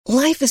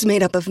Life is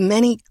made up of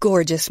many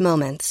gorgeous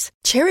moments.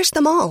 Cherish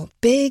them all,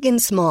 big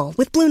and small,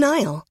 with Blue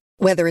Nile.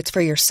 Whether it's for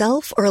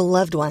yourself or a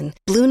loved one,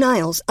 Blue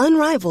Nile's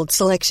unrivaled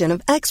selection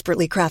of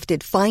expertly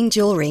crafted fine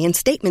jewelry and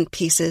statement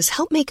pieces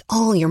help make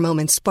all your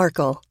moments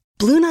sparkle.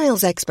 Blue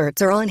Nile's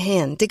experts are on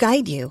hand to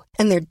guide you,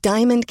 and their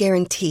diamond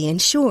guarantee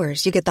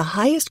ensures you get the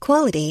highest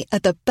quality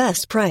at the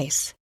best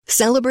price.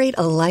 Celebrate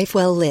a life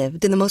well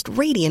lived in the most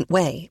radiant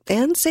way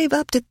and save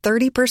up to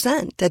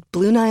 30% at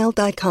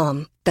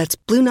BlueNile.com. That's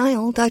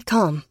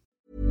BlueNile.com.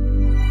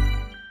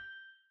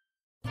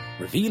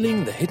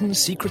 Revealing the hidden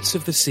secrets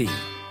of the sea.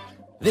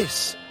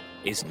 This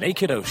is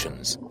Naked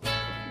Oceans.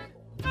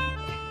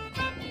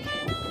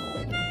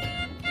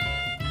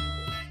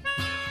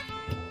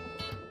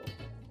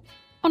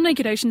 On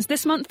Naked Oceans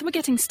this month, we're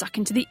getting stuck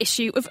into the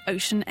issue of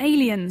ocean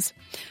aliens.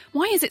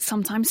 Why is it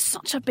sometimes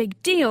such a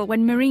big deal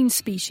when marine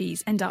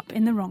species end up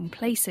in the wrong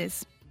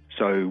places?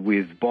 So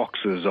with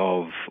boxes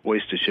of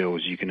oyster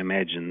shells, you can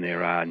imagine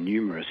there are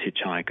numerous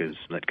hitchhikers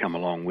that come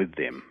along with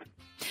them.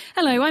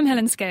 Hello, I'm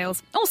Helen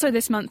Scales. Also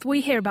this month,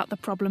 we hear about the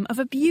problem of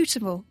a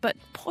beautiful but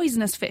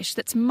poisonous fish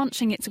that's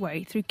munching its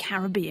way through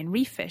Caribbean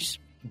reef fish.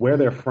 Where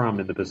they're from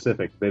in the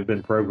Pacific, they've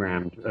been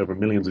programmed over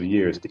millions of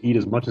years to eat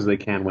as much as they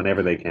can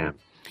whenever they can.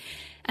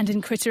 And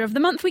in Critter of the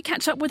Month, we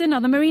catch up with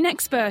another marine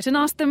expert and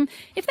ask them,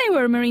 if they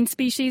were a marine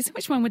species,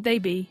 which one would they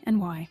be and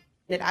why?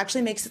 It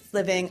actually makes its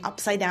living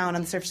upside down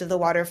on the surface of the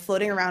water,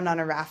 floating around on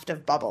a raft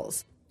of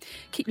bubbles.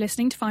 Keep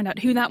listening to find out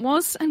who that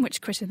was and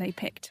which critter they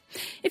picked.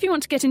 If you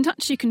want to get in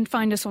touch, you can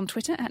find us on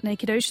Twitter at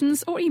Naked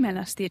Oceans or email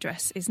us. The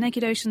address is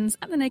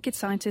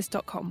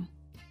nakedoceans@thenakedscientist.com.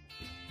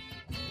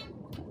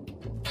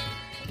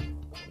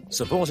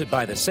 Supported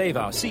by the Save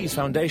Our Seas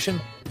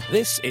Foundation,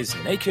 this is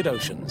Naked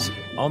Oceans,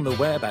 on the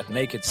web at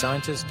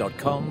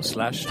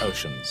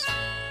nakedscientist.com/oceans.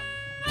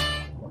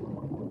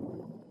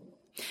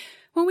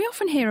 Well, we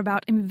often hear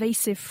about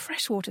invasive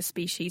freshwater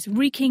species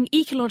wreaking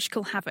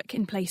ecological havoc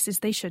in places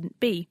they shouldn't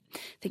be.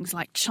 Things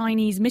like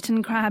Chinese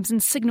mitten crabs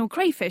and signal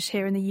crayfish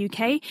here in the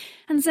UK,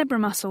 and zebra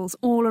mussels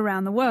all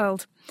around the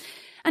world.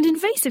 And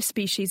invasive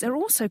species are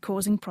also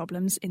causing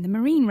problems in the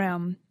marine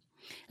realm.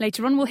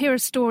 Later on, we'll hear a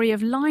story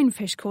of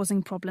lionfish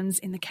causing problems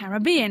in the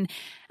Caribbean,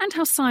 and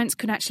how science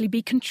could actually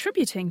be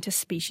contributing to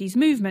species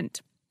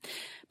movement.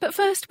 But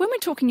first, when we're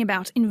talking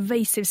about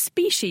invasive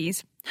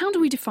species, how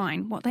do we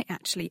define what they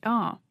actually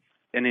are?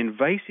 An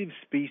invasive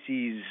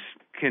species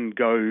can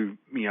go,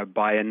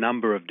 by a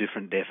number of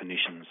different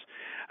definitions.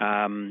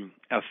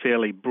 A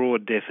fairly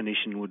broad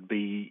definition would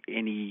be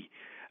any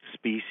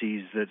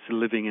species that's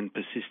living and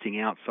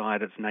persisting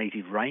outside its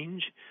native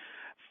range.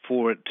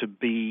 For it to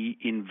be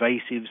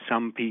invasive,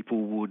 some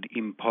people would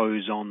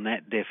impose on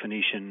that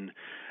definition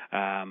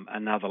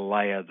another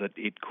layer that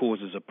it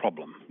causes a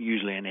problem,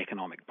 usually an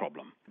economic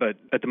problem. But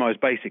at the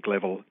most basic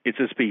level, it's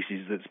a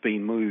species that's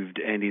been moved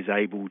and is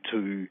able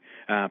to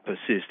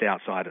persist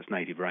outside its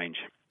native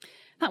range.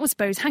 That was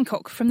Bose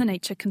Hancock from the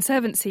Nature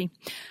Conservancy.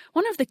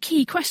 One of the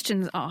key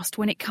questions asked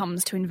when it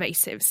comes to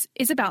invasives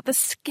is about the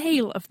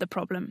scale of the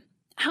problem.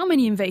 How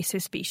many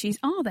invasive species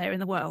are there in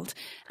the world,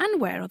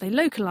 and where are they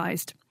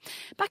localised?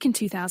 Back in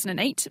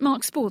 2008,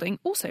 Mark Spalding,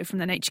 also from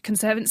the Nature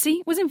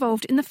Conservancy, was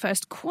involved in the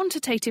first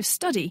quantitative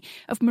study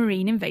of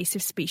marine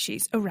invasive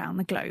species around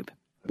the globe.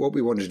 What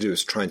we wanted to do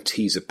is try and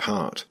tease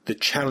apart the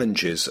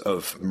challenges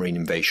of marine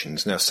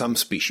invasions. Now, some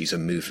species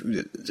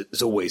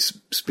there's always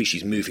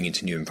species moving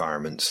into new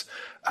environments.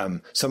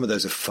 Some of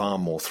those are far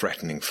more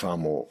threatening, far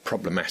more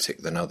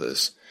problematic than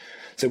others.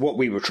 So what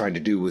we were trying to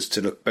do was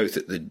to look both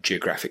at the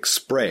geographic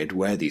spread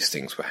where these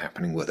things were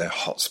happening, were there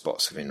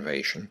hotspots of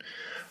invasion,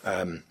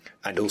 and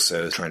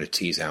also trying to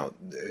tease out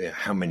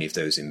how many of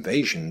those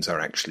invasions are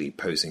actually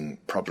posing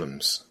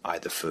problems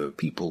either for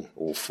people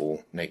or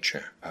for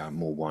nature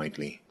more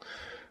widely.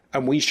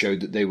 And we showed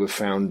that they were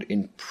found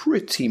in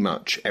pretty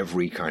much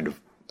every kind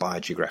of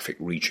biogeographic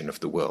region of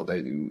the world.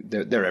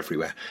 They're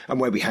everywhere. And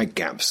where we had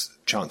gaps,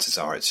 chances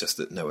are it's just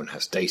that no one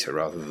has data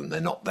rather than they're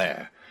not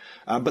there.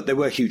 But there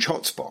were huge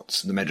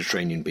hotspots, the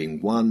Mediterranean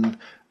being one,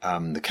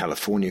 the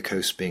California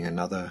coast being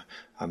another,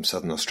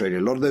 southern Australia.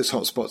 A lot of those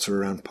hotspots are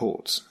around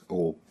ports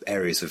or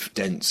areas of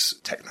dense,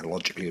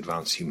 technologically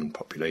advanced human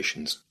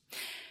populations.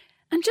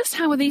 And just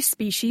how are these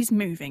species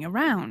moving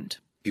around?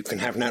 You can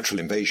have natural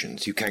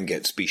invasions. You can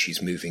get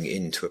species moving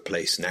into a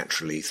place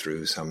naturally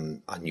through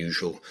some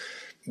unusual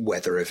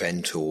weather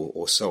event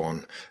or so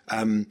on.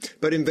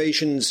 But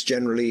invasions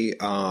generally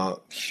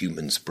are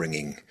humans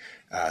bringing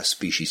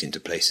species into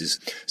places.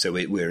 So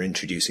we're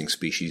introducing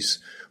species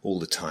all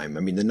the time. I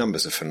mean, the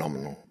numbers are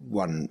phenomenal.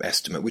 One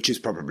estimate, which is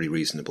probably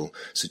reasonable,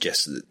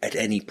 suggests that at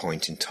any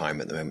point in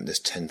time at the moment, there's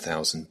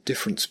 10,000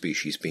 different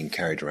species being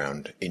carried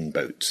around in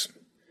boats.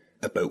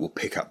 A boat will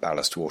pick up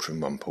ballast water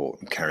in one port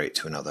and carry it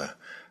to another,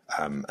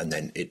 and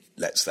then it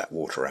lets that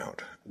water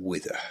out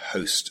with a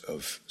host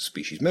of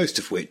species, most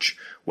of which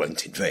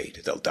won't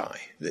invade. They'll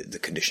die. The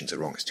conditions are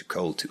wrong. It's too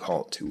cold, too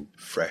hot, too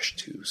fresh,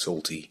 too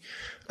salty,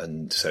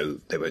 and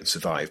so they won't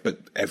survive. But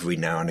every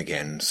now and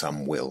again,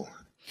 some will.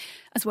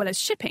 As well as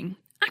shipping,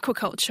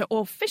 aquaculture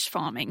or fish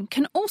farming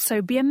can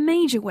also be a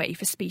major way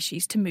for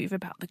species to move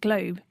about the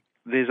globe.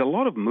 There's a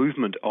lot of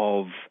movement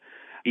of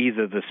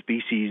either the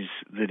species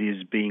that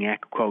is being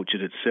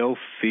aquacultured itself,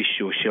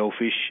 fish or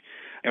shellfish,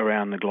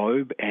 around the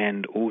globe,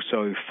 and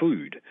also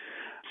food.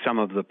 Some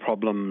of the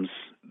problems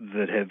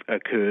that have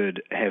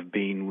occurred have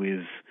been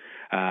with,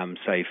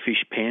 say,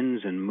 fish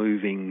pens and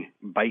moving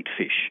bait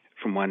fish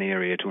from one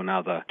area to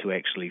another to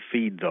actually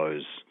feed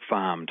those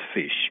farmed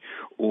fish.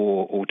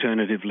 Or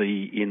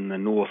alternatively, in the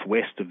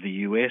northwest of the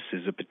US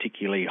is a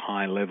particularly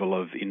high level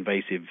of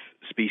invasive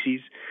species,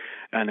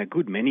 and a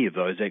good many of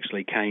those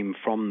actually came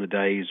from the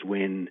days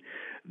when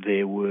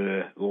there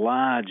were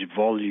large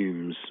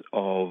volumes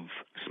of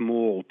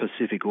small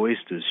Pacific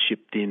oysters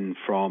shipped in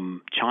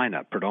from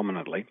China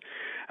predominantly,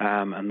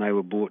 and they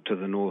were brought to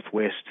the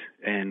northwest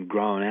and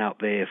grown out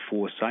there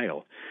for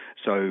sale.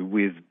 So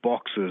with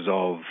boxes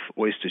of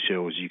oyster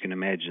shells, you can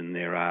imagine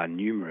there are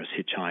numerous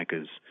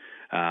hitchhikers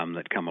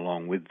that come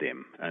along with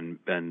them, and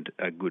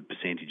a good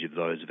percentage of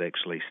those have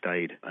actually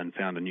stayed and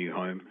found a new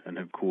home and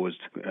have caused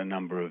a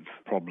number of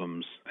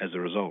problems as a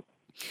result.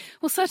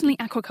 Well, certainly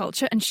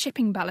aquaculture and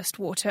shipping ballast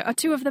water are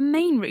two of the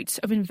main routes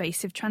of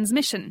invasive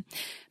transmission.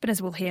 But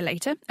as we'll hear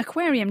later,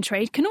 aquarium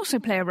trade can also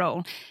play a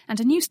role, and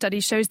a new study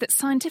shows that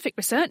scientific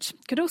research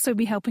could also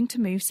be helping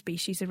to move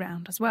species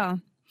around as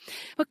well.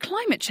 But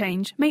climate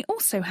change may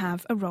also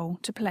have a role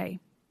to play.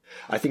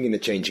 I think in a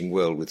changing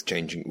world,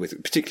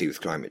 particularly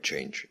with climate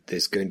change,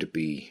 there's going to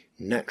be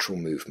natural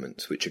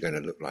movements which are going to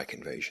look like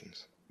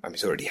invasions. I mean,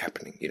 it's already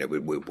happening. You know,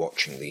 we're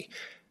watching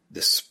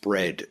the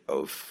spread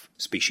of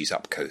species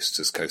up coasts.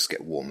 As coasts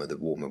get warmer, the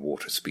warmer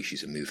water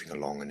species are moving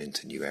along and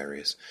into new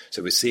areas.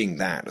 So we're seeing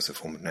that as a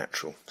form of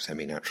natural,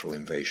 semi-natural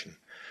invasion.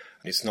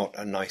 And it's not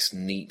a nice,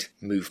 neat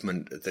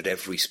movement that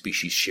every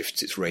species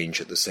shifts its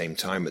range at the same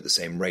time, at the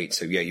same rate.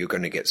 So, yeah, you're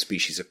going to get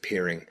species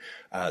appearing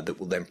that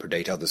will then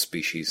predate other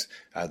species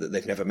that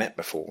they've never met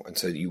before. And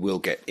so you will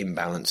get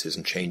imbalances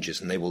and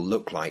changes, and they will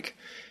look like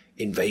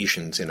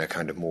invasions in a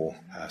kind of more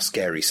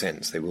scary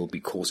sense. They will be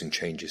causing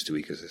changes to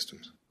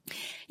ecosystems.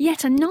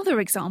 Yet another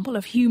example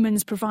of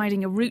humans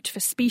providing a route for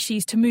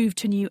species to move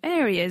to new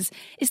areas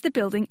is the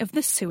building of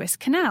the Suez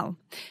Canal.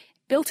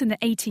 Built in the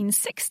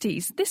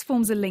 1860s, this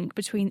forms a link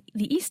between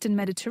the eastern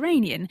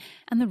Mediterranean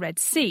and the Red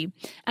Sea,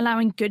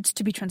 allowing goods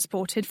to be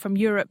transported from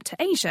Europe to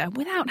Asia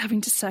without having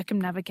to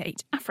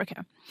circumnavigate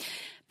Africa.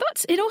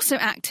 But it also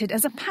acted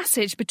as a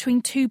passage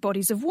between two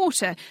bodies of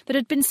water that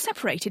had been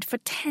separated for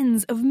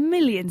tens of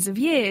millions of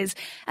years,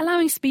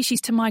 allowing species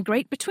to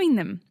migrate between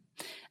them,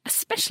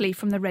 especially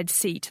from the Red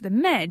Sea to the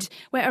Med,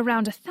 where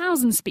around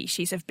 1,000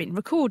 species have been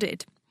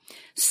recorded.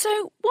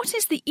 So, what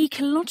is the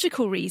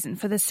ecological reason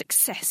for the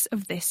success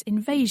of this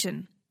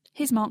invasion?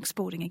 Here's Mark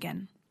Spalding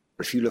again.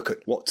 If you look at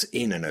what's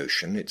in an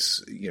ocean,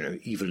 it's,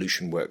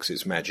 evolution works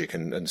its magic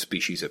and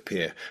species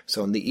appear.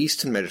 So on the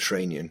eastern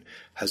Mediterranean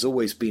has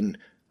always been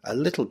a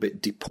little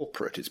bit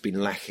depauperate. It's been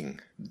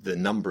lacking the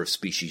number of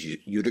species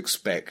you'd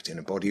expect in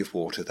a body of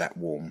water that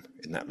warm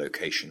in that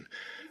location.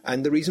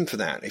 And the reason for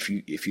that, if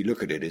you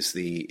look at it, is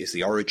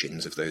the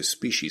origins of those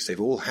species. They've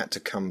all had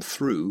to come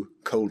through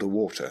colder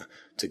water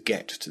to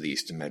get to the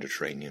eastern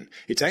Mediterranean.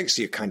 It's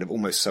actually a kind of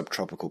almost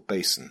subtropical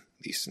basin,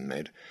 the eastern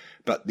Med,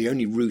 but the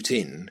only route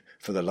in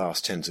for the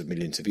last tens of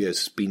millions of years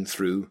has been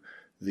through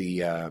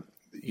the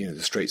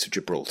Straits of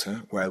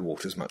Gibraltar, where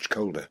water's much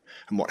colder.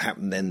 And what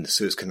happened then, the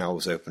Suez Canal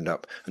was opened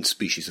up and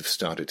species have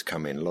started to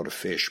come in, a lot of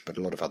fish, but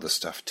a lot of other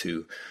stuff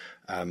too,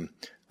 and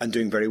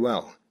doing very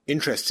well.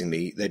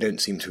 Interestingly, they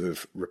don't seem to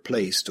have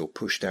replaced or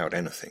pushed out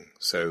anything.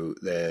 So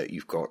there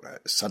you've got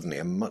suddenly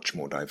a much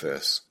more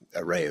diverse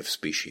array of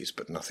species,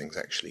 but nothing's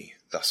actually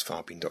thus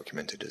far been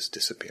documented as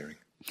disappearing.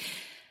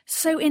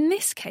 So in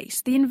this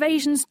case, the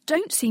invasions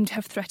don't seem to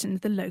have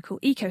threatened the local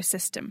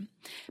ecosystem.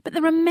 But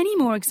there are many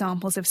more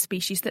examples of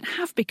species that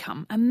have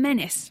become a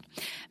menace.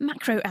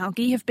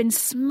 Macroalgae have been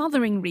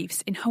smothering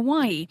reefs in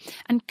Hawaii,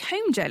 and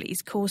comb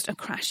jellies caused a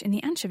crash in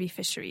the anchovy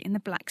fishery in the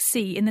Black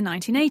Sea in the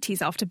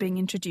 1980s after being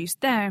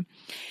introduced there.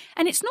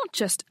 And it's not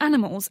just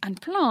animals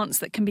and plants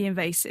that can be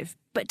invasive,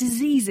 but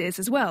diseases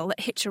as well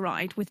that hitch a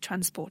ride with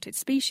transported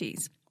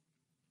species.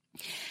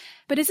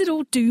 But is it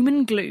all doom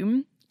and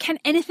gloom? Can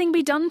anything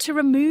be done to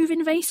remove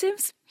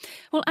invasives?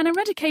 Well, an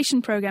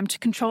eradication programme to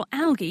control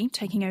algae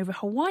taking over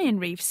Hawaiian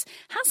reefs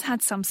has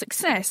had some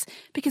success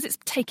because it's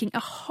taking a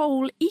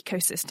whole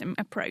ecosystem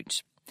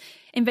approach.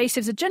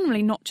 Invasives are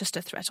generally not just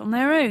a threat on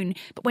their own,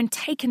 but when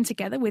taken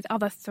together with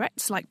other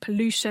threats like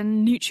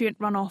pollution, nutrient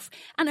runoff,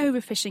 and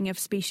overfishing of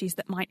species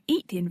that might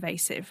eat the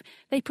invasive,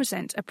 they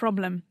present a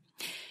problem.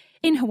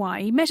 In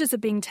Hawaii, measures are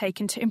being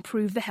taken to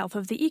improve the health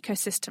of the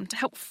ecosystem to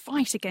help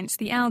fight against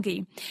the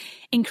algae,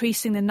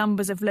 increasing the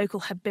numbers of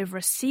local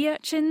herbivorous sea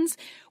urchins,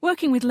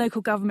 working with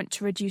local government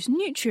to reduce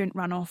nutrient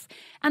runoff,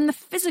 and the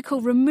physical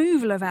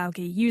removal of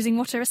algae using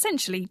what are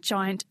essentially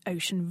giant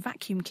ocean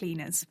vacuum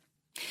cleaners.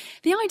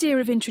 The idea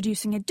of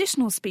introducing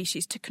additional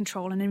species to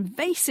control an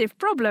invasive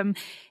problem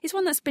is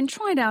one that's been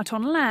tried out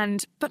on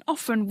land, but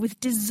often with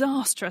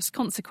disastrous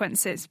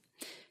consequences.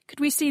 Could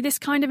we see this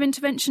kind of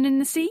intervention in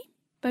the sea?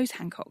 Bose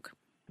Hancock.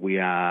 We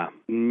are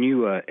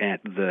newer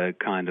at the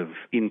kind of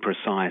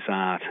imprecise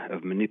art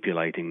of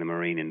manipulating the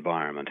marine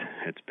environment.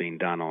 It's been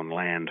done on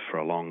land for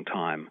a long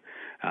time,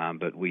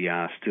 but we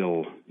are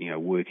still,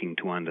 working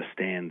to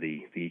understand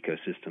the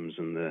ecosystems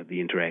and the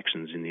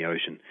interactions in the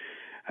ocean.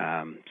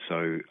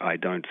 So I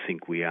don't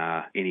think we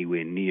are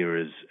anywhere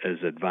near as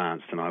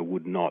advanced, and I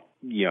would not,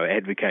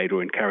 advocate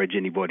or encourage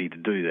anybody to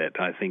do that.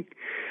 I think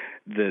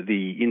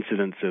the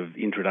incidence of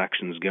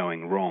introductions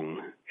going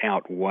wrong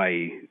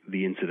outweigh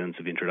the incidence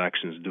of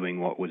introductions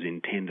doing what was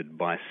intended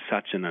by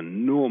such an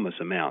enormous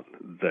amount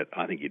that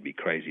I think you'd be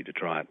crazy to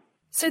try it.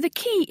 So the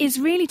key is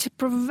really to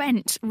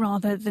prevent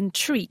rather than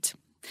treat.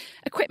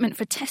 Equipment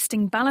for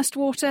testing ballast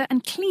water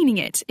and cleaning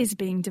it is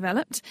being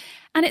developed,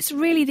 and it's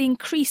really the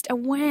increased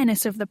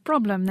awareness of the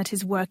problem that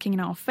is working in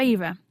our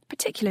favour,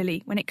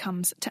 particularly when it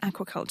comes to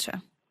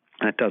aquaculture.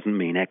 That doesn't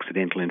mean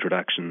accidental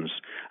introductions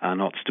are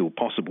not still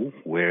possible.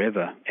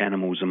 Wherever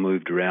animals are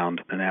moved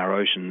around in our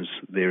oceans,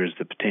 there is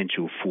the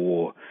potential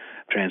for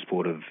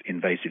transport of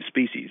invasive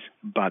species.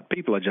 But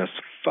people are just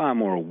far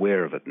more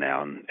aware of it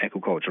now, and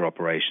aquaculture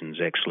operations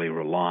actually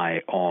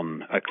rely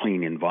on a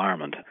clean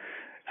environment.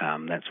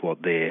 That's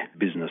what their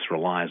business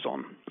relies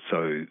on.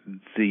 So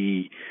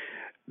the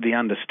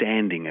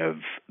understanding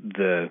of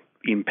the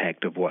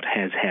impact of what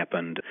has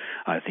happened,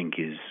 I think,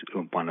 is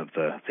one of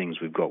the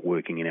things we've got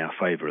working in our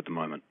favour at the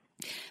moment.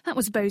 That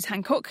was Bose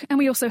Hancock, and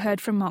we also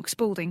heard from Mark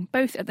Spalding,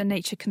 both at the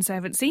Nature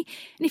Conservancy.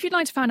 And if you'd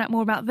like to find out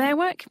more about their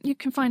work, you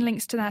can find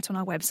links to that on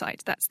our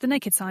website. That's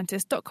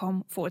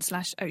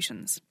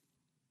thenakedscientist.com/oceans.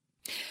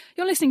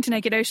 You're listening to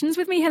Naked Oceans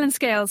with me, Helen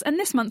Scales, and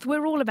this month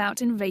we're all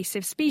about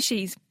invasive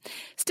species.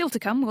 Still to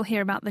come, we'll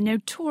hear about the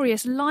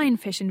notorious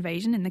lionfish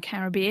invasion in the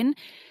Caribbean,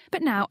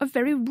 but now a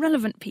very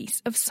relevant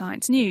piece of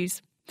science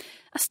news.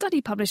 A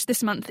study published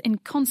this month in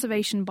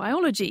Conservation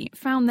Biology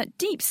found that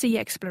deep-sea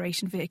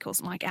exploration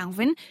vehicles like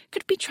Alvin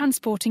could be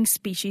transporting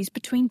species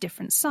between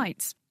different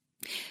sites.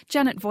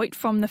 Janet Voigt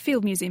from the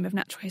Field Museum of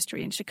Natural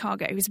History in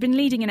Chicago has been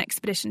leading an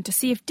expedition to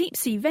see if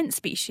deep-sea vent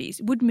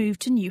species would move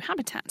to new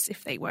habitats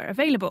if they were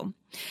available.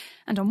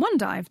 And on one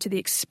dive to the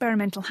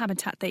experimental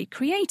habitat they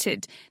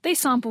created, they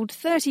sampled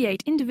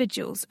 38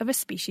 individuals of a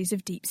species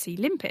of deep-sea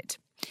limpet.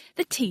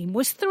 The team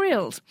was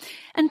thrilled,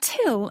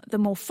 until the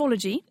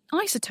morphology,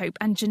 isotope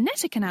and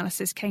genetic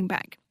analysis came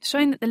back,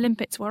 showing that the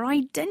limpets were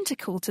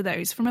identical to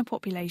those from a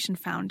population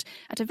found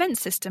at a vent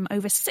system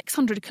over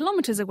 600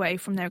 kilometres away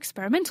from their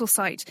experimental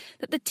site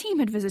that the team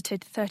had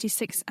visited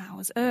 36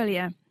 hours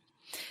earlier.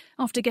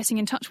 After getting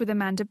in touch with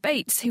Amanda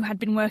Bates, who had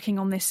been working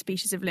on this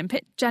species of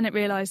limpet, Janet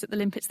realised that the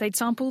limpets they'd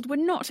sampled were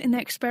not in their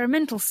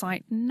experimental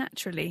site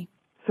naturally.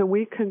 So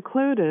we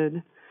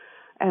concluded,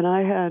 and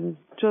I had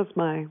just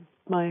my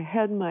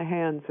head in my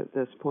hands at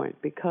this point,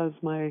 because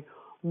my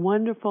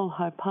wonderful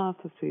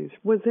hypotheses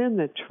was in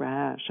the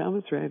trash. I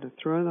was ready to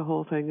throw the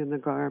whole thing in the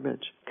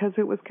garbage because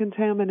it was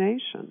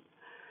contamination.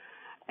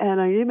 And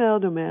I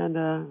emailed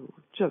Amanda,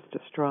 just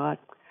distraught,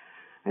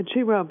 and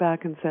she wrote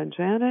back and said,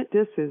 Janet,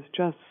 this is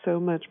just so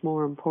much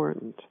more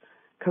important,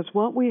 because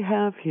what we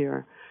have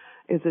here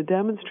is a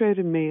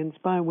demonstrated means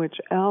by which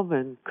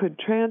Alvin could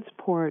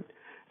transport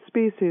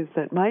species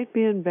that might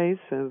be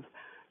invasive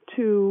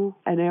to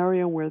an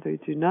area where they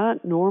do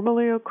not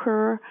normally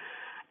occur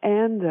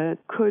and that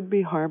could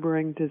be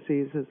harboring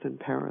diseases and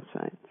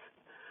parasites.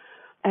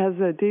 As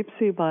a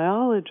deep-sea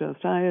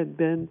biologist, I had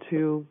been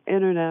to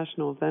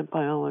international vent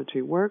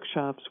biology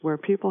workshops where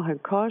people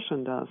had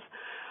cautioned us,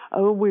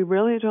 we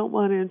really don't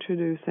want to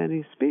introduce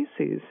any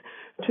species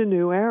to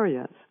new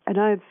areas. And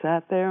I had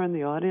sat there in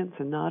the audience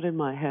and nodded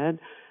my head,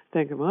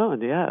 thinking,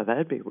 yeah,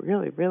 that'd be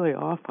really, really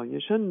awful. You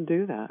shouldn't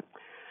do that.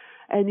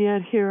 And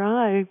yet here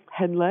I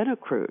had led a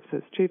cruise.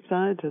 As chief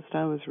scientist,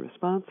 I was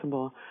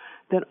responsible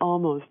that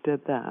almost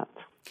did that.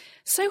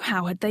 So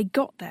how had they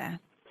got there?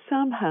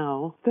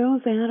 Somehow,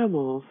 those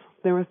animals,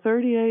 there were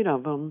 38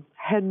 of them,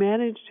 had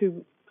managed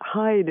to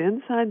hide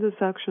inside the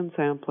suction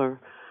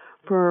sampler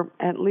for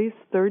at least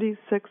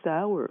 36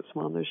 hours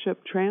while the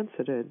ship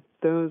transited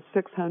those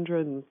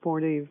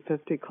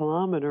 50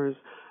 kilometers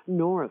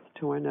north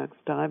to our next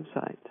dive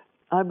site.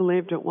 I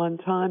believed at one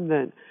time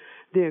that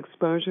the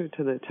exposure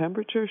to the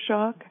temperature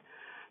shock,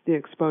 the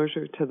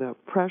exposure to the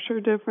pressure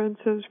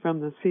differences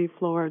from the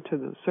seafloor to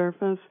the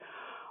surface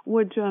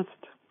would just,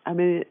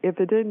 if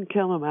it didn't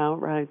kill them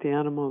outright, the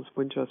animals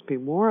would just be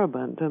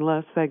moribund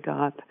unless they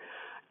got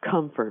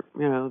comfort.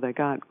 They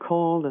got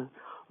cold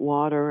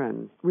water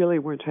and really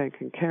were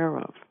taken care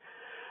of.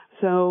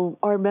 So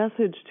our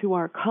message to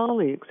our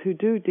colleagues who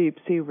do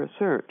deep-sea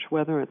research,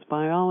 whether it's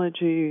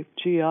biology,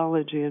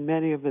 geology, and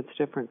many of its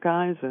different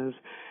guises,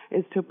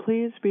 is to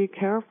please be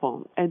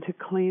careful and to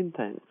clean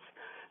things,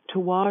 to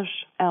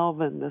wash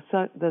Alvin,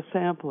 the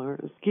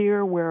sampler's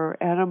gear where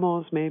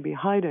animals may be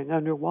hiding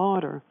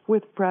underwater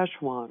with fresh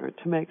water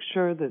to make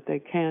sure that they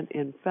can't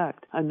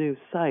infect a new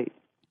site.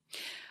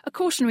 A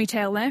cautionary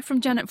tale there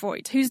from Janet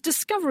Voigt, whose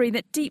discovery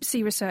that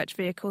deep-sea research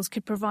vehicles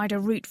could provide a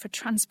route for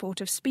transport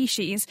of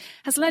species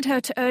has led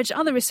her to urge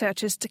other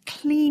researchers to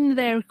clean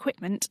their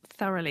equipment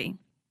thoroughly.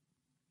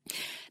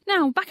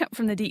 Now, back up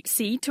from the deep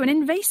sea to an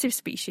invasive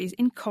species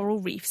in coral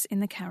reefs in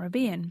the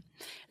Caribbean.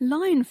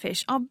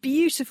 Lionfish are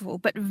beautiful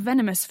but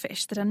venomous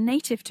fish that are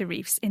native to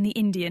reefs in the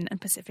Indian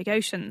and Pacific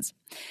Oceans.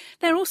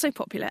 They're also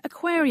popular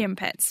aquarium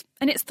pets,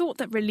 and it's thought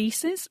that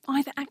releases,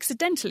 either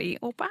accidentally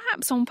or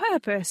perhaps on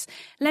purpose,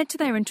 led to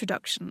their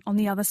introduction on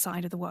the other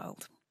side of the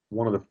world.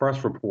 One of the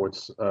first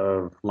reports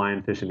of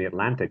lionfish in the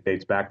Atlantic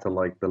dates back to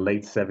like the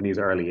late 70s,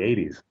 early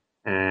 80s.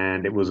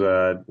 And it was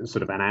a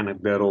sort of an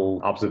anecdotal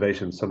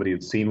observation. Somebody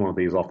had seen one of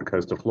these off the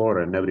coast of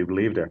Florida and nobody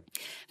believed her.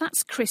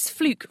 That's Chris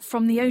Fluke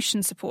from the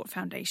Ocean Support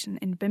Foundation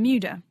in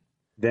Bermuda.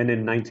 Then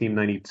in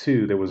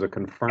 1992, there was a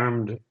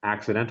confirmed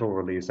accidental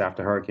release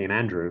after Hurricane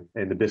Andrew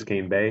in the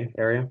Biscayne Bay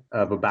area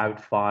of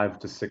about 5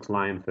 to 6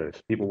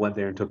 lionfish. People went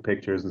there and took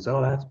pictures and said,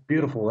 oh, that's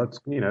beautiful. That's,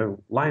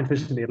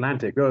 lionfish in the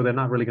Atlantic. Oh, they're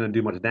not really going to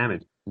do much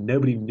damage.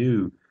 Nobody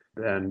knew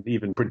and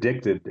even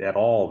predicted at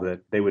all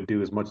that they would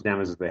do as much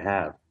damage as they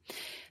have.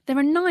 There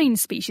are 9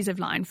 species of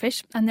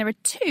lionfish, and there are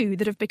 2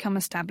 that have become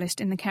established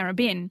in the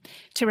Caribbean,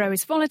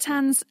 Pterois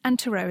volitans and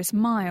Pterois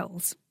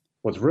miles.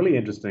 What's really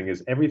interesting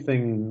is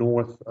everything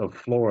north of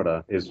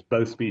Florida is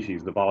both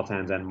species, the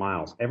volitans and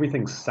miles.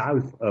 Everything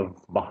south of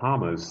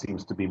Bahamas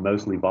seems to be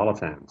mostly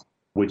volitans,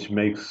 which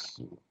makes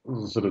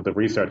sort of the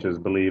researchers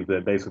believe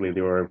that basically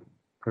there were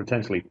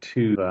potentially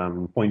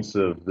 2 points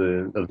of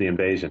the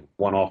invasion.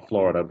 One off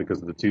Florida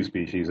because of the 2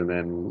 species, and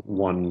then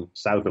one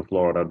south of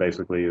Florida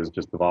basically is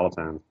just the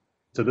volitans.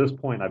 To this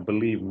point, I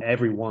believe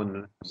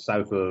everyone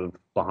south of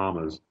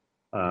Bahamas,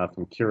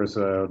 from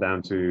Curacao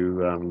down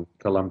to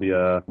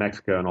Colombia,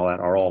 Mexico and all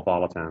that, are all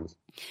volitans.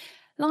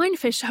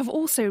 Lionfish have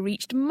also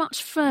reached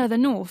much further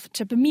north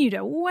to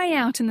Bermuda, way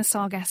out in the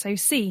Sargasso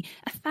Sea,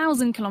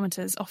 1,000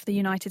 kilometres off the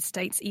United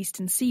States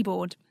eastern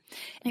seaboard.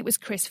 It was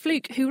Chris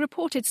Fluke who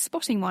reported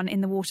spotting one in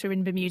the water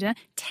in Bermuda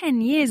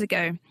 10 years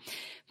ago.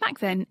 Back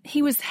then,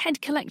 he was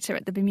head collector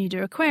at the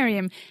Bermuda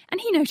Aquarium, and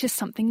he noticed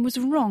something was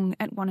wrong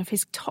at one of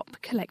his top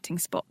collecting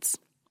spots.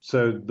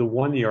 So the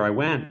one year I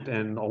went,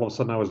 and all of a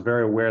sudden I was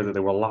very aware that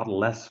there were a lot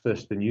less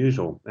fish than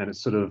usual, and it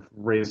sort of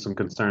raised some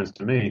concerns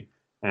to me.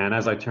 And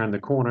as I turned the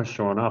corner,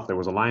 sure enough, there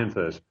was a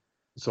lionfish.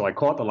 So I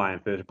caught the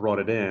lionfish, brought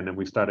it in, and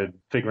we started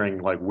figuring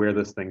like where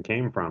this thing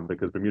came from,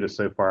 because Bermuda's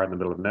so far in the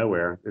middle of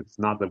nowhere. It's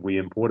not that we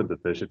imported the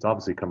fish, it's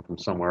obviously come from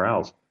somewhere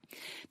else.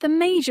 The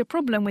major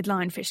problem with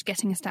lionfish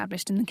getting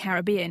established in the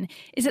Caribbean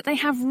is that they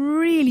have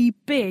really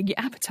big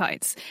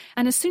appetites,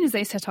 and as soon as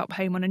they set up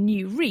home on a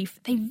new reef,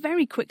 they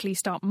very quickly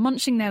start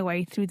munching their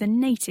way through the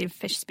native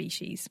fish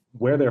species.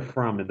 Where they're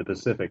from in the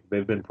Pacific,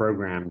 they've been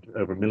programmed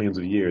over millions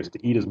of years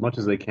to eat as much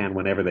as they can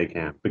whenever they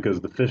can, because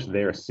the fish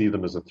there see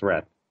them as a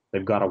threat.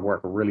 They've got to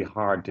work really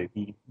hard to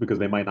eat because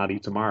they might not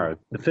eat tomorrow.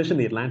 The fish in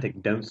the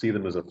Atlantic don't see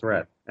them as a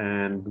threat.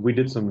 And we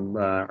did some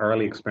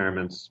early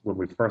experiments when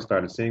we first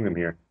started seeing them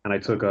here. And I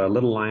took a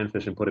little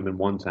lionfish and put him in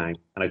one tank.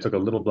 And I took a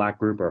little black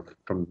grouper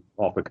from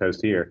off the coast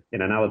here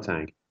in another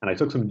tank. And I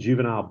took some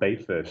juvenile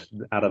baitfish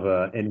out of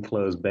an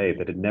enclosed bay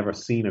that had never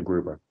seen a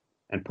grouper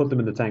and put them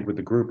in the tank with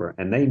the grouper.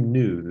 And they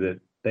knew that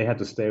they had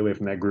to stay away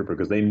from that grouper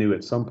because they knew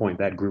at some point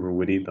that grouper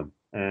would eat them.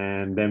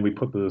 And then we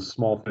put the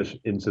small fish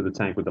into the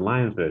tank with the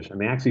lionfish, and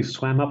they actually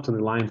swam up to the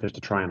lionfish to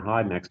try and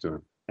hide next to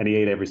him, and he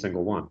ate every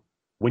single one.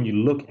 When you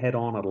look head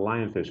on at a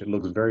lionfish, it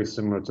looks very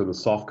similar to the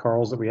soft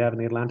corals that we have in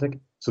the Atlantic.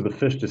 So the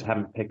fish just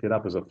haven't picked it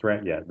up as a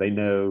threat yet. They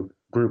know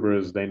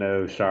groupers, they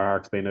know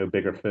sharks, they know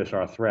bigger fish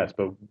are threats,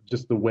 but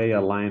just the way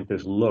a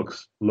lionfish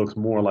looks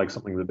more like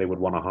something that they would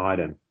want to hide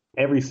in.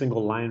 Every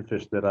single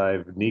lionfish that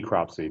I've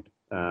necropsied,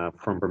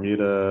 from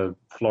Bermuda,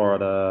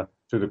 Florida,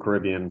 to the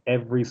Caribbean,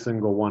 every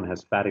single one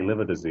has fatty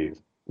liver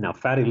disease. Now,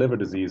 fatty liver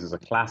disease is a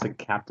classic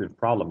captive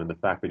problem in the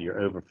fact that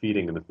you're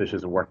overfeeding and the fish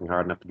isn't working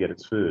hard enough to get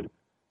its food.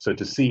 So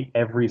to see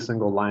every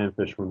single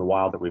lionfish from the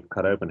wild that we've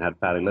cut open had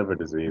fatty liver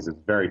disease is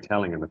very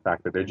telling in the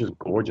fact that they're just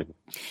gorging.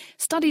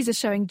 Studies are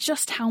showing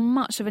just how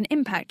much of an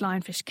impact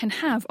lionfish can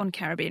have on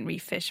Caribbean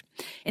reef fish.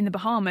 In the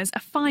Bahamas, a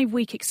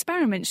 5-week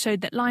experiment showed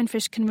that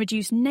lionfish can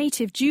reduce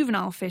native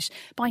juvenile fish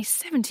by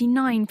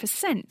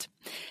 79%.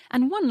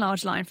 And one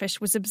large lionfish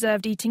was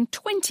observed eating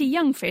 20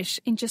 young fish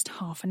in just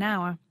half an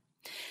hour.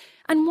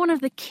 And one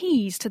of the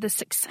keys to the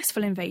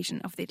successful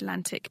invasion of the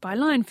Atlantic by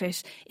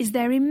lionfish is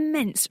their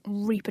immense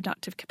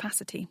reproductive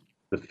capacity.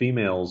 The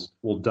females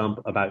will dump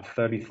about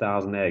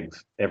 30,000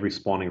 eggs every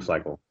spawning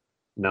cycle.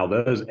 Now,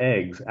 those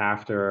eggs,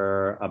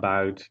 after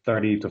about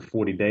 30 to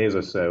 40 days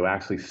or so,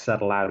 actually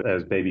settle out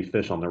as baby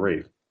fish on the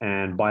reef.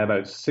 And by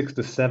about 6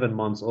 to 7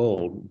 months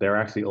old, they're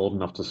actually old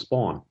enough to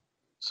spawn.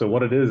 So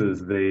what it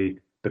is the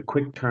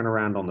quick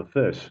turnaround on the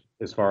fish,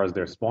 as far as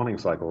their spawning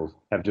cycles,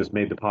 have just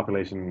made the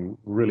population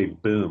really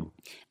boom.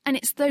 And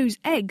it's those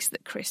eggs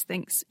that Chris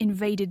thinks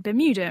invaded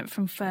Bermuda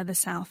from further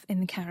south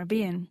in the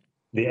Caribbean.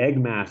 The egg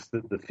mass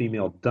that the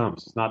female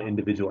dumps is not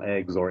individual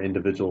eggs or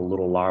individual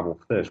little larval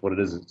fish. What it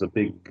is, it's a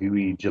big,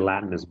 gooey,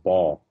 gelatinous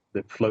ball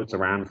that floats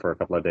around for a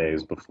couple of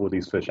days before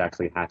these fish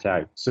actually hatch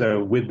out.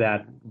 So with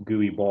that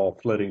gooey ball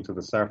floating to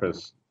the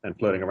surface and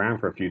floating around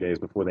for a few days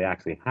before they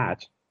actually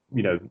hatch,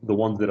 the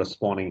ones that are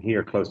spawning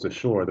here close to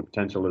shore, the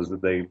potential is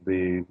that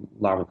the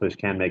larval fish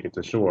can make it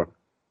to shore.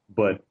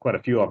 But quite a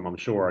few of them, I'm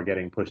sure, are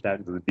getting pushed out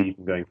into the deep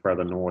and going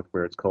further north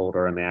where it's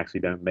colder and they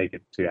actually don't make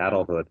it to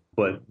adulthood.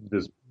 But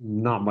there's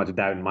not much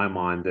doubt in my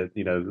mind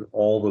that,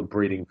 all the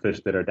breeding fish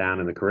that are down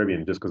in the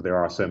Caribbean, just because there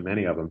are so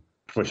many of them,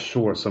 for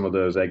sure some of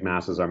those egg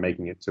masses are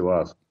making it to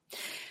us.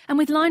 And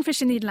with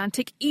lionfish in the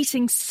Atlantic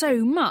eating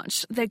so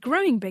much, they're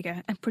growing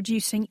bigger and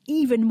producing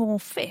even more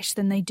fish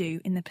than they do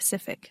in the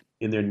Pacific.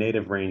 In their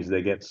native range,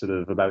 they get sort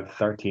of about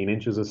 13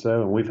 inches or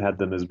so, and we've had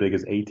them as big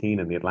as 18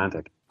 in the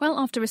Atlantic. Well,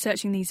 after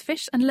researching these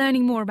fish and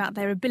learning more about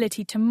their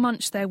ability to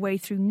munch their way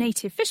through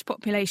native fish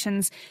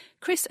populations,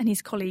 Chris and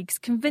his colleagues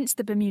convinced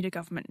the Bermuda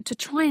government to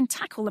try and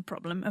tackle the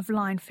problem of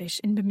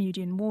lionfish in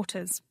Bermudian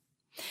waters.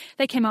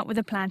 They came up with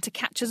a plan to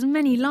catch as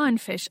many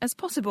lionfish as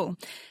possible,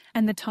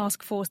 and the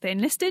task force they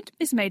enlisted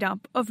is made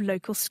up of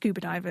local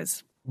scuba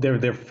divers.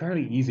 They're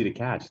fairly easy to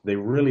catch. They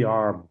really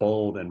are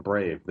bold and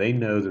brave. They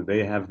know that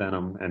they have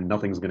venom and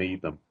nothing's going to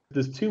eat them.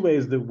 There's two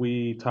ways that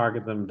we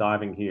target them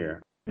diving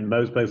here. In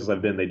most places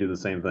I've been, they do the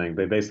same thing.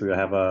 They basically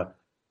have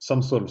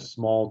some sort of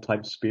small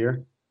type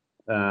spear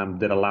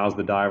that allows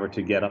the diver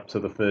to get up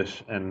to the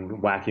fish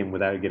and whack him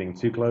without getting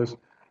too close.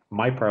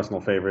 My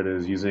personal favorite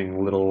is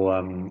using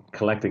little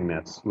collecting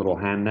nets, little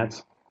hand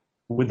nets.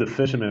 With the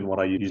fishermen, what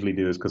I usually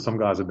do is, because some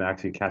guys have been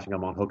actually catching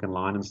them on hook and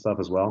line and stuff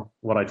as well,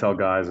 what I tell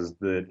guys is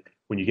that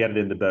when you get it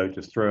in the boat,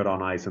 just throw it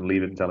on ice and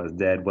leave it until it's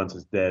dead. Once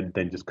it's dead,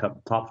 then just cut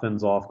the top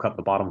fins off, cut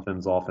the bottom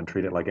fins off, and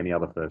treat it like any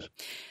other fish.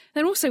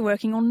 They're also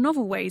working on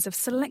novel ways of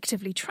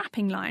selectively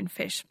trapping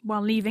lionfish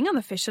while leaving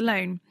other fish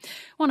alone.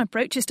 One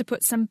approach is to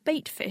put some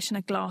bait fish in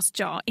a glass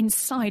jar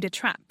inside a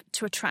trap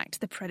to attract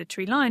the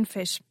predatory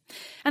lionfish.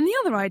 And the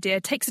other idea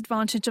takes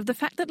advantage of the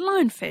fact that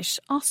lionfish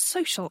are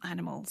social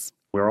animals.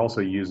 We're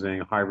also using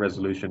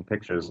high-resolution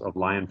pictures of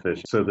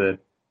lionfish so that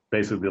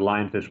basically the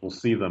lionfish will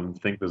see them,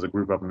 think there's a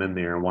group of them in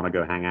there and want to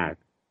go hang out.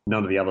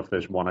 None of the other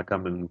fish want to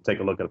come and take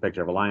a look at a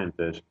picture of a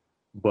lionfish,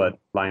 but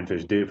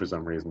lionfish do for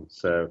some reason.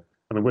 So,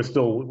 we're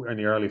still in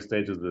the early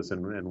stages of this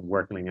and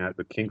working out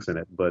the kinks in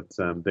it, but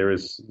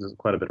there's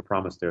quite a bit of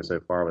promise there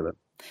so far with it.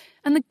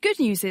 And the good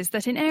news is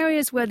that in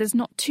areas where there's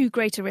not too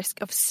great a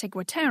risk of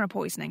ciguatera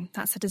poisoning,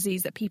 that's a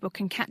disease that people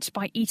can catch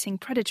by eating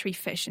predatory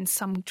fish in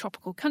some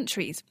tropical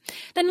countries,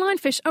 then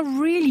lionfish are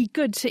really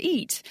good to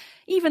eat,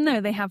 even though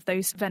they have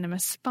those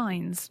venomous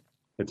spines.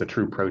 It's a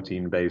true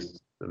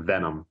protein-based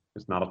venom.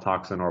 It's not a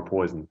toxin or a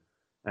poison.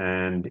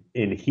 And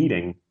in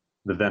heating,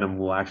 the venom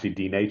will actually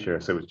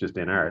denature, so it's just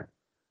inert.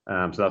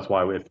 So that's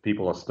why if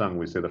people are stung,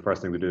 we say the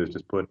first thing to do is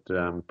just put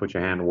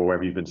your hand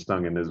wherever you've been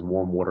stung in. There's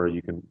warm water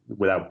you can,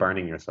 without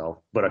burning yourself.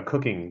 But at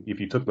cooking, if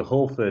you took the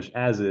whole fish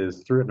as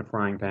is, threw it in a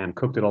frying pan,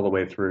 cooked it all the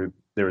way through,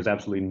 there is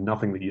absolutely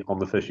nothing on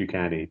the fish you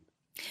can't eat.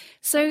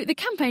 So the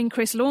campaign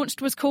Chris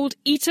launched was called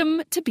Eat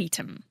 'em to Beat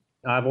 'em.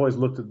 I've always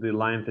looked at the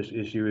lionfish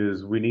issue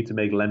as we need to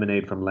make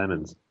lemonade from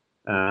lemons.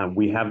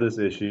 We have this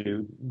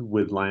issue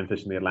with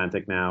lionfish in the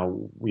Atlantic now.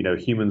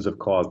 Humans have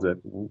caused it.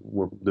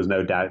 There's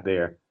no doubt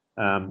there.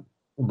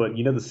 But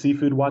the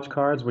seafood watch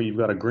cards where you've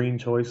got a green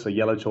choice, a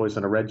yellow choice,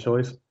 and a red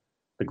choice?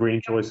 The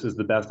green choice is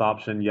the best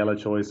option. Yellow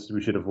choice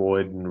we should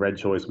avoid, and red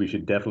choice we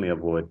should definitely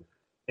avoid.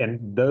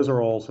 And those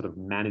are all sort of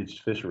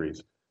managed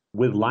fisheries.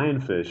 With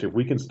lionfish, if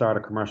we can start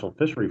a commercial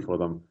fishery for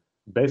them,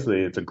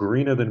 basically it's a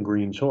greener than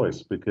green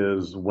choice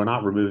because we're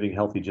not removing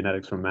healthy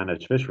genetics from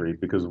managed fishery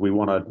because we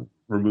want to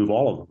remove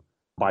all of them.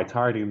 By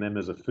targeting them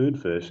as a food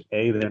fish,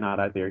 A, they're not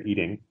out there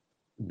eating.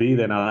 B,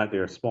 they're not out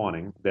there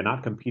spawning. They're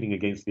not competing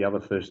against the other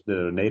fish that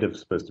are native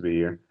supposed to be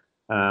here.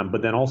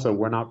 But then also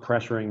we're not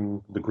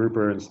pressuring the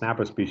grouper and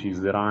snapper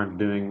species that aren't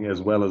doing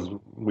as well as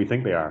we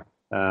think they are.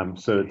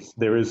 So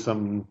there is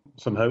some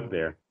hope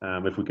there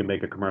if we can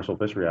make a commercial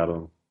fishery out of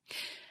them.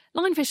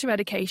 Lionfish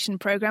eradication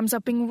programmes are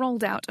being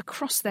rolled out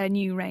across their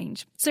new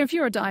range. So if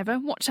you're a diver,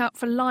 watch out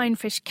for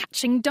lionfish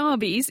catching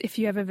derbies if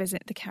you ever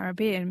visit the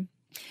Caribbean.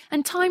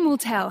 And time will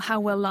tell how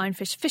well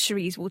lionfish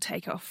fisheries will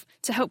take off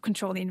to help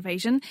control the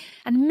invasion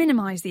and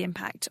minimise the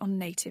impact on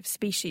native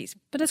species.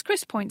 But as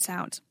Chris points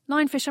out,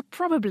 lionfish are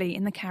probably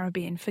in the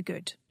Caribbean for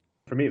good.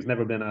 For me, it's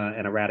never been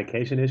an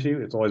eradication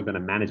issue. It's always been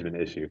a management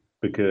issue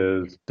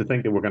because to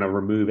think that we're going to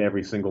remove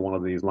every single one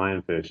of these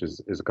lionfish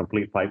is a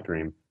complete pipe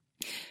dream.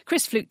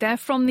 Chris Fluke there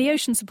from the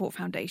Ocean Support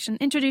Foundation,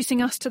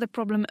 introducing us to the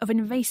problem of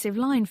invasive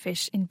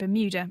lionfish in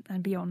Bermuda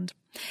and beyond.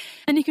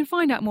 And you can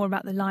find out more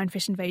about the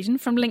lionfish invasion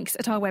from links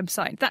at our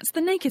website. That's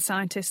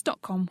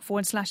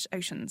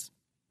thenakedscientist.com/oceans.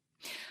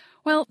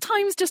 Well,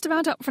 time's just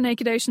about up for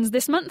Naked Oceans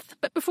this month,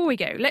 but before we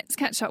go, let's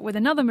catch up with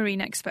another marine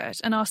expert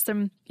and ask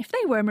them if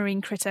they were a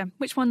marine critter,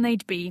 which one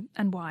they'd be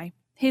and why.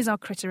 Here's our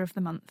Critter of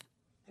the Month.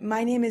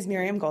 My name is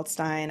Miriam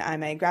Goldstein.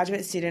 I'm a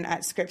graduate student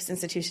at Scripps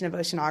Institution of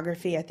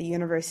Oceanography at the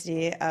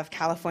University of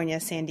California,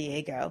 San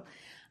Diego.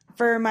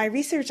 For my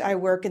research, I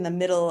work in the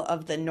middle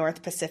of the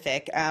North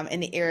Pacific, in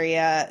the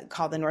area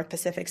called the North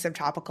Pacific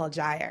Subtropical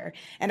Gyre.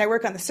 And I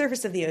work on the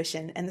surface of the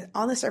ocean. And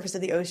on the surface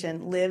of the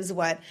ocean lives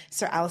what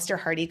Sir Alister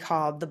Hardy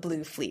called the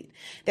blue fleet.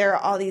 There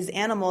are all these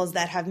animals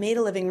that have made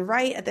a living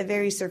right at the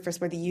very surface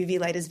where the UV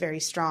light is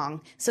very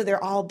strong. So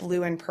they're all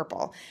blue and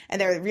purple.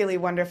 And they're really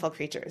wonderful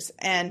creatures.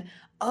 And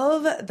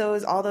Of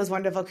all those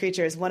wonderful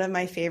creatures, one of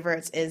my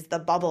favorites is the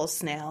bubble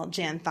snail,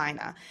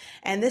 Janthina.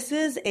 And this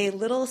is a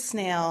little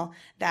snail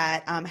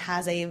that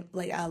has a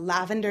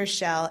lavender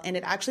shell, and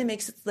it actually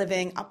makes its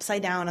living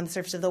upside down on the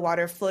surface of the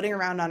water, floating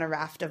around on a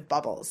raft of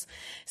bubbles.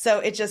 So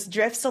it just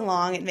drifts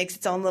along. It makes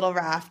its own little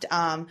raft,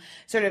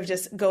 sort of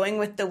just going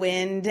with the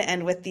wind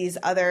and with these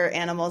other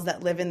animals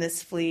that live in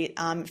this fleet,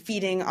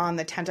 feeding on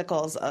the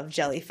tentacles of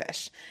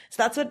jellyfish.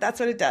 So that's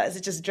what it does.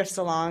 It just drifts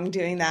along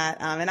doing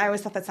that. And I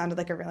always thought that sounded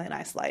like a really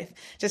nice life,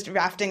 just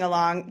rafting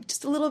along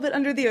just a little bit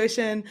under the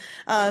ocean,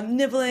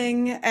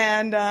 nibbling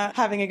and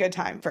having a good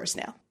time for a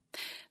snail.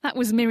 That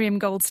was Miriam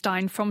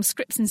Goldstein from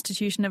Scripps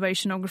Institution of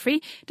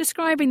Oceanography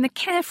describing the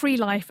carefree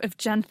life of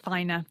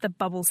Janthina, the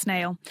bubble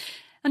snail.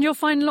 And you'll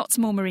find lots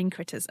more marine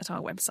critters at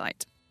our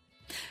website.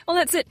 Well,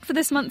 that's it for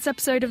this month's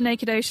episode of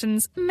Naked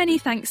Oceans. Many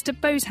thanks to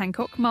Bose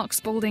Hancock, Mark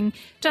Spalding,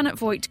 Janet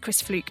Voigt, Chris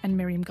Fluke and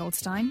Miriam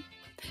Goldstein.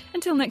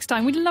 Until next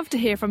time, we'd love to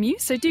hear from you,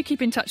 so do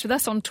keep in touch with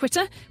us on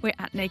Twitter. We're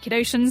at Naked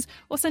Oceans,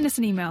 or send us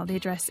an email. The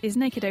address is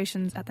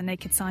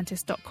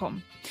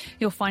nakedoceans@thenakedscientist.com.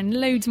 You'll find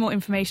loads more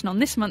information on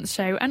this month's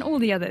show and all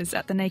the others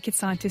at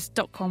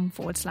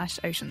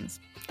thenakedscientist.com/oceans.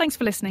 Thanks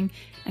for listening,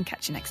 and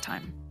catch you next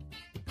time.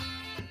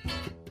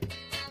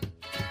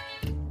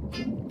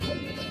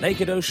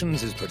 Naked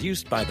Oceans is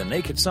produced by The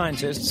Naked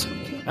Scientists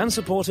and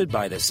supported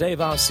by the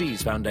Save Our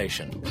Seas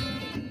Foundation.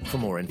 For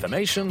more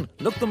information,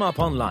 look them up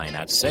online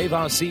at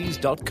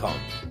saveourseas.com.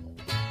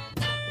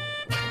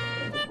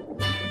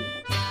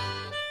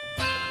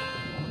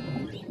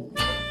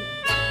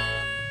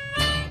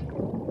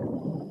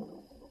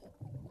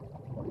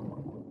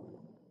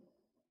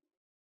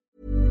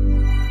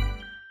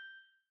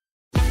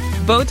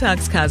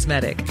 Botox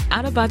Cosmetic,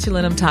 out of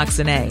botulinum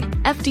toxin A,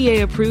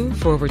 FDA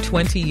approved for over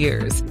 20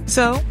 years.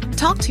 So,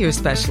 talk to your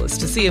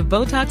specialist to see if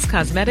Botox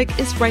Cosmetic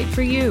is right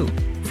for you.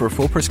 For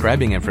full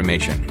prescribing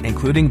information,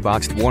 including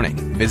boxed warning,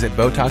 visit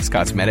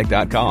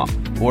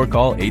BotoxCosmetic.com or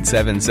call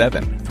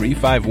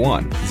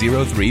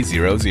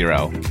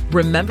 877-351-0300.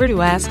 Remember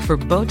to ask for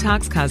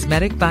Botox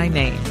Cosmetic by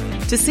name.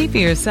 To see for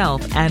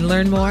yourself and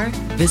learn more,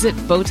 visit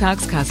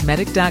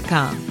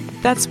BotoxCosmetic.com.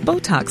 That's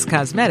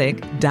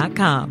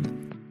BotoxCosmetic.com.